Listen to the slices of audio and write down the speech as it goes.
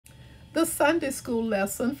The Sunday school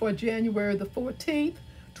lesson for January the 14th,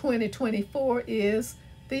 2024 is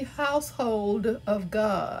the household of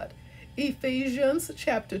God. Ephesians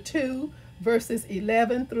chapter 2, verses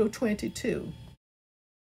 11 through 22.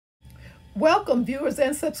 Welcome viewers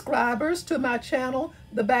and subscribers to my channel,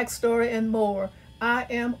 The Backstory and More. I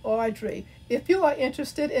am Audrey. If you are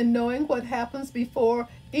interested in knowing what happens before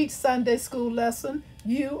each Sunday school lesson,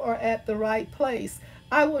 you are at the right place.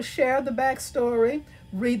 I will share the backstory,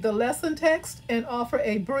 read the lesson text, and offer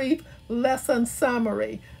a brief lesson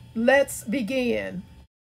summary. Let's begin.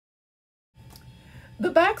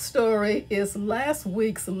 The backstory is last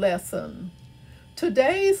week's lesson.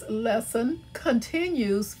 Today's lesson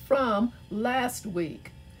continues from last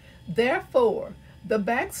week. Therefore, the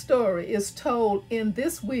backstory is told in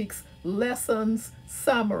this week's lesson's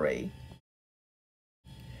summary.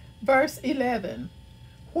 Verse 11,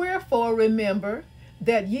 wherefore remember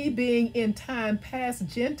that ye being in time past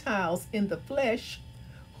Gentiles in the flesh,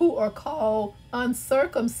 who are called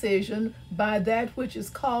uncircumcision by that which is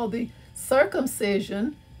called the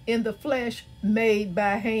circumcision in the flesh made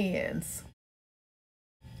by hands.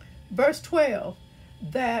 Verse 12,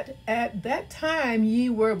 that at that time ye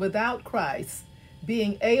were without Christ,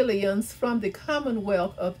 being aliens from the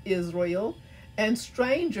commonwealth of Israel, and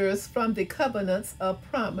strangers from the covenants of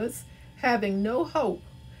promise, having no hope,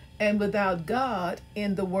 and without God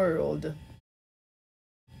in the world.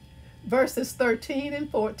 Verses 13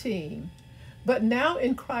 and 14. But now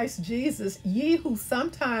in Christ Jesus, ye who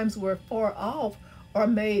sometimes were far off are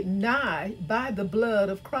made nigh by the blood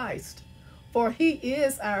of Christ. For he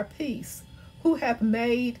is our peace, who hath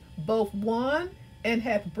made both one, and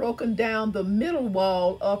hath broken down the middle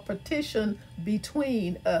wall of partition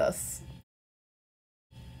between us.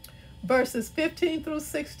 Verses 15 through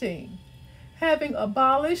 16. Having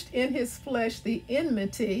abolished in his flesh the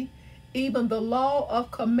enmity, even the law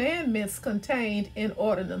of commandments contained in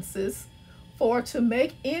ordinances, for to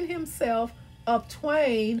make in himself of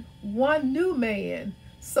twain one new man,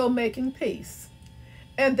 so making peace,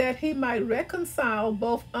 and that he might reconcile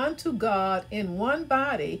both unto God in one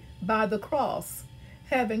body by the cross,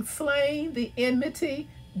 having slain the enmity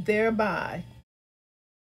thereby.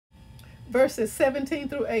 Verses 17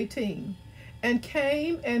 through 18. And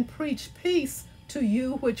came and preached peace to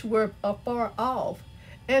you which were afar off,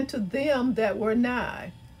 and to them that were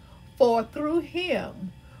nigh. For through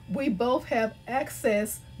him we both have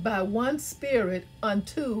access by one Spirit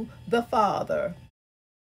unto the Father.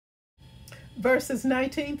 Verses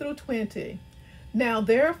 19 through 20. Now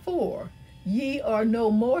therefore ye are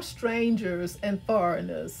no more strangers and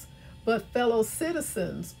foreigners, but fellow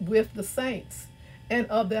citizens with the saints, and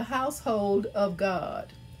of the household of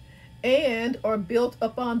God, and are built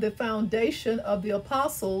upon the foundation of the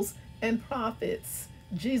apostles and prophets,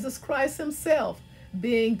 Jesus Christ himself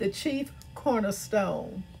being the chief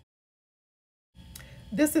cornerstone.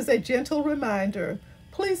 This is a gentle reminder.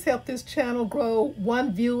 Please help this channel grow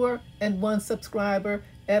one viewer and one subscriber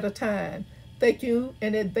at a time. Thank you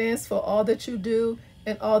in advance for all that you do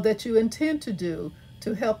and all that you intend to do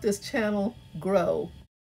to help this channel grow.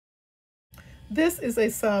 This is a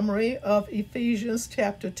summary of Ephesians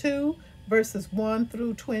chapter 2, verses 1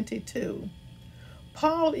 through 22.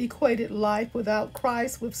 Paul equated life without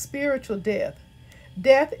Christ with spiritual death.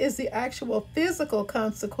 Death is the actual physical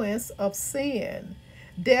consequence of sin.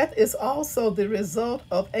 Death is also the result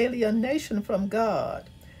of alienation from God,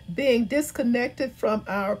 being disconnected from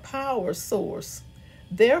our power source.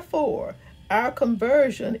 Therefore, our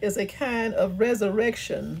conversion is a kind of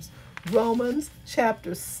resurrection. Romans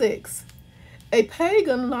chapter 6. A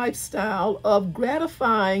pagan lifestyle of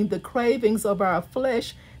gratifying the cravings of our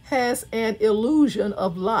flesh has an illusion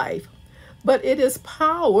of life, but it is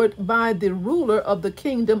powered by the ruler of the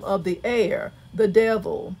kingdom of the air, the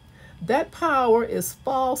devil. That power is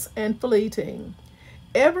false and fleeting.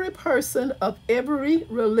 Every person of every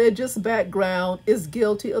religious background is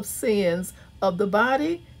guilty of sins of the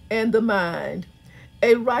body and the mind.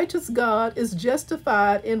 A righteous God is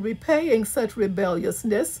justified in repaying such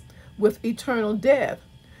rebelliousness with eternal death,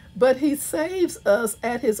 but he saves us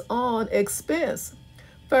at his own expense.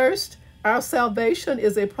 First, our salvation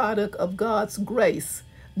is a product of God's grace,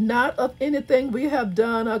 not of anything we have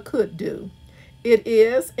done or could do. It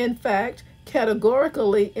is, in fact,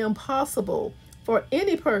 categorically impossible for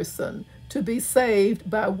any person to be saved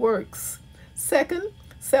by works. Second,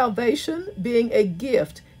 salvation, being a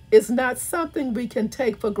gift, is not something we can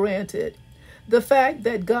take for granted. The fact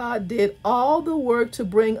that God did all the work to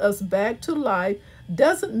bring us back to life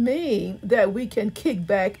doesn't mean that we can kick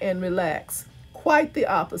back and relax. Quite the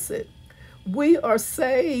opposite. We are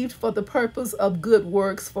saved for the purpose of good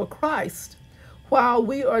works for Christ. While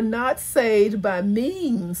we are not saved by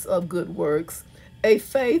means of good works, a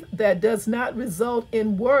faith that does not result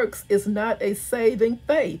in works is not a saving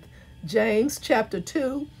faith. James chapter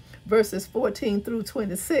 2, verses 14 through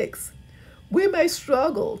 26. We may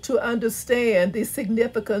struggle to understand the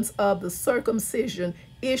significance of the circumcision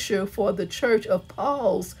issue for the church of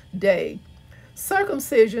Paul's day.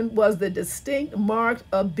 Circumcision was the distinct mark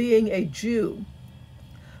of being a Jew.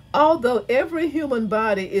 Although every human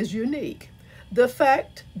body is unique, the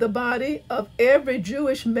fact the body of every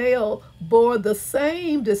Jewish male bore the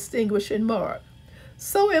same distinguishing mark.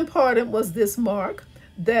 So important was this mark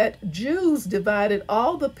that Jews divided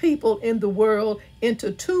all the people in the world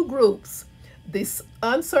into two groups, the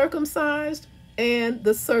uncircumcised and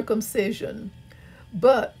the circumcision.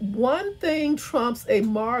 But one thing trumps a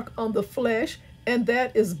mark on the flesh, and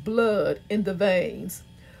that is blood in the veins.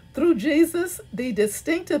 Through Jesus, the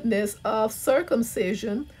distinctiveness of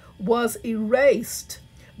circumcision was erased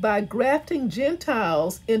by grafting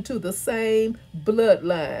Gentiles into the same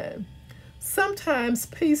bloodline. Sometimes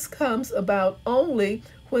peace comes about only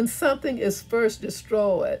when something is first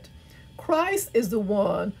destroyed. Christ is the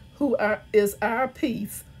one who is our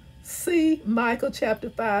peace. See Micah chapter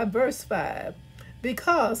 5, verse 5.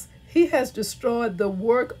 Because he has destroyed the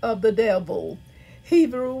work of the devil.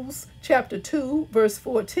 Hebrews chapter 2, verse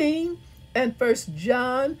 14, and 1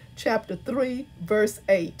 John chapter 3, verse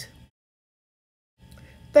 8.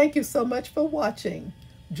 Thank you so much for watching.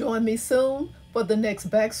 Join me soon for the next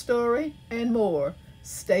backstory and more.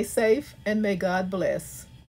 Stay safe and may God bless.